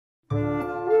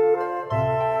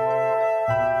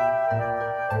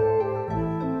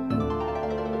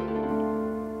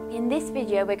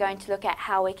video we're going to look at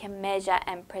how we can measure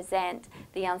and present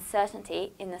the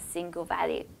uncertainty in a single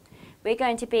value. We're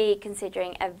going to be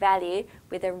considering a value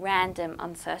with a random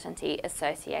uncertainty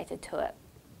associated to it.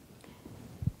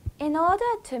 In order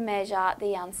to measure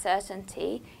the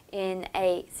uncertainty in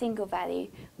a single value,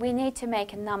 we need to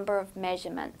make a number of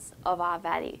measurements of our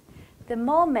value. The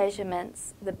more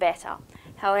measurements, the better.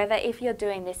 However, if you're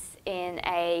doing this in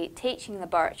a teaching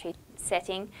laboratory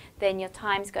setting, then your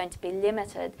time is going to be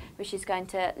limited, which is going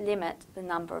to limit the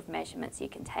number of measurements you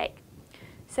can take.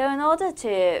 So in order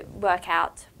to work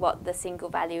out what the single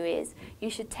value is,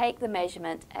 you should take the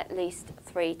measurement at least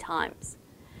 3 times.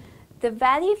 The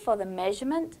value for the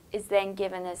measurement is then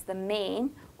given as the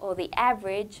mean or the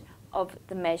average of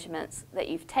the measurements that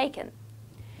you've taken.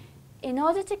 In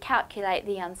order to calculate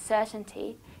the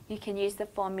uncertainty, you can use the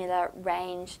formula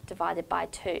range divided by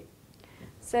 2.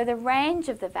 So the range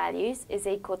of the values is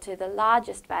equal to the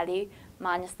largest value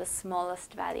minus the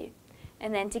smallest value.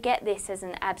 And then to get this as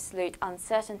an absolute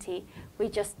uncertainty, we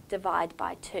just divide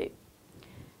by 2.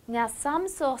 Now, some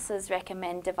sources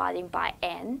recommend dividing by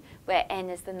n, where n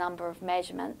is the number of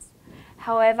measurements.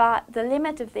 However, the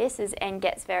limit of this as n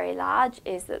gets very large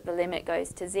is that the limit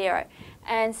goes to 0.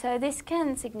 And so this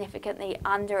can significantly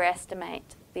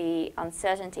underestimate the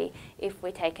uncertainty if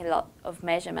we take a lot of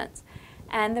measurements.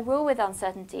 And the rule with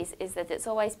uncertainties is that it's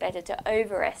always better to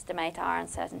overestimate our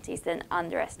uncertainties than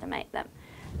underestimate them.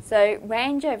 So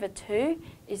range over 2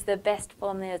 is the best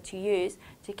formula to use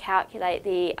to calculate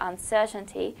the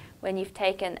uncertainty when you've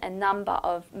taken a number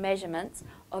of measurements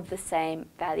of the same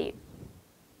value.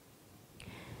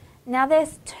 Now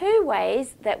there's 2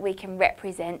 ways that we can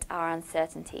represent our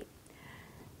uncertainty.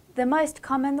 The most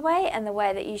common way, and the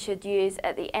way that you should use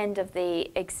at the end of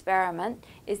the experiment,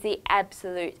 is the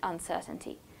absolute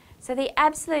uncertainty. So the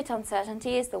absolute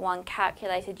uncertainty is the one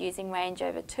calculated using range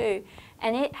over 2,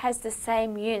 and it has the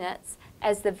same units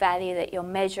as the value that you're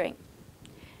measuring.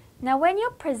 Now when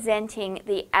you're presenting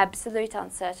the absolute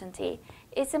uncertainty,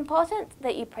 it's important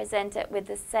that you present it with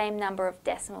the same number of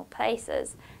decimal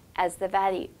places as the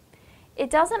value. It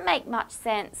doesn't make much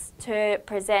sense to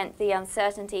present the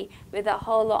uncertainty with a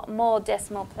whole lot more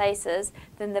decimal places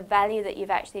than the value that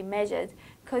you've actually measured,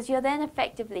 because you're then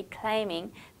effectively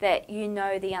claiming that you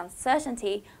know the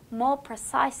uncertainty more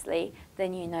precisely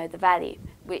than you know the value,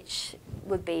 which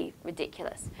would be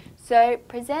ridiculous. So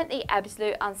present the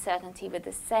absolute uncertainty with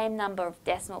the same number of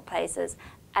decimal places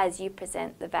as you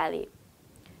present the value.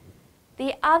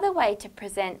 The other way to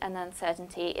present an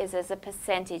uncertainty is as a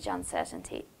percentage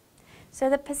uncertainty. So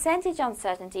the percentage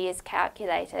uncertainty is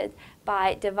calculated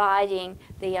by dividing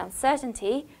the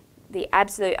uncertainty, the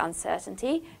absolute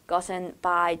uncertainty, gotten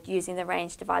by using the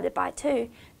range divided by 2,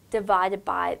 divided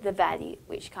by the value,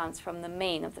 which comes from the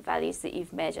mean of the values that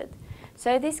you've measured.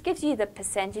 So this gives you the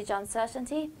percentage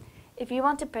uncertainty. If you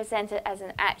want to present it as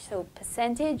an actual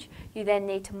percentage, you then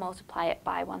need to multiply it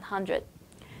by 100.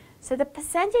 So the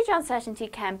percentage uncertainty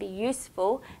can be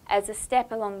useful as a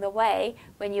step along the way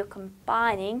when you're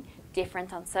combining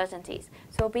different uncertainties.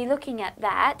 So we'll be looking at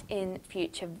that in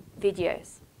future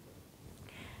videos.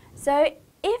 So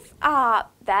if our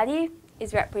value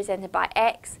is represented by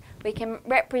x, we can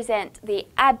represent the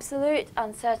absolute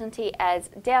uncertainty as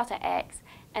delta x,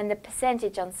 and the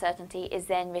percentage uncertainty is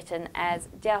then written as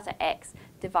delta x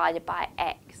divided by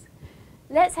x.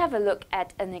 Let's have a look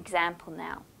at an example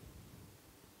now.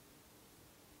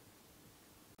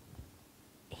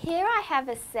 Here I have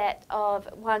a set of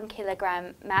 1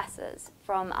 kilogram masses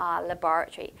from our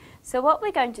laboratory. So what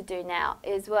we're going to do now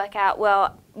is work out,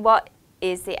 well, what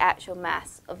is the actual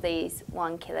mass of these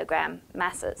 1 kilogram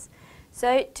masses.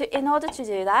 So in order to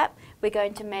do that, we're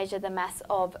going to measure the mass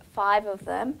of 5 of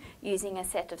them using a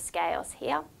set of scales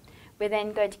here. We're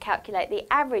then going to calculate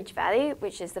the average value,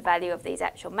 which is the value of these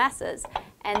actual masses,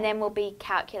 and then we'll be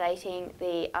calculating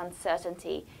the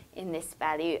uncertainty in this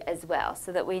value as well,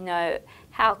 so that we know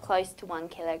how close to 1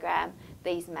 kilogram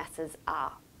these masses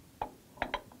are.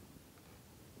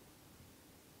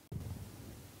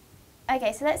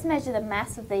 Okay, so let's measure the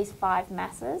mass of these 5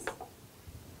 masses.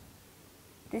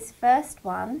 This first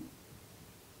one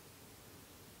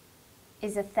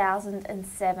is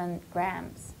 1,007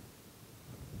 grams.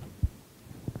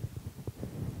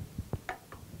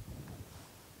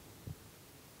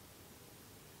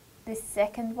 This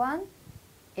second one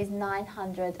is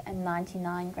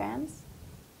 999 grams.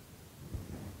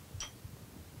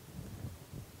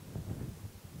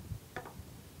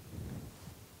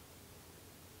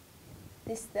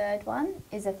 This third one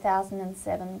is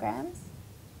 1,007 grams.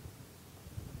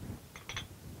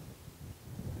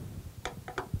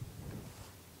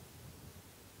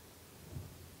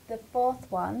 The fourth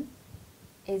one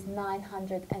is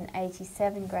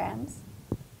 987 grams.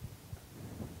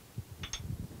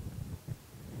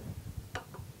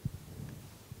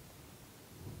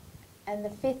 And the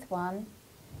fifth one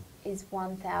is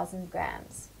 1,000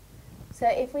 grams. So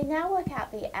if we now work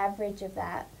out the average of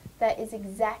that, that is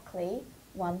exactly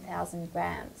 1,000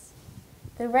 grams.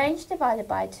 The range divided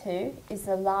by 2 is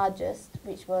the largest,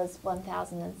 which was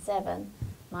 1,007,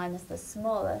 minus the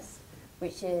smallest,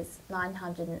 which is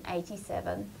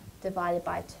 987, divided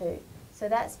by 2. So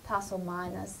that's plus or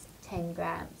minus 10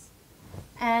 grams.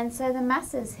 And so the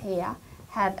masses here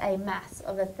have a mass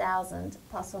of 1,000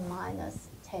 plus or minus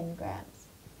 10 grams.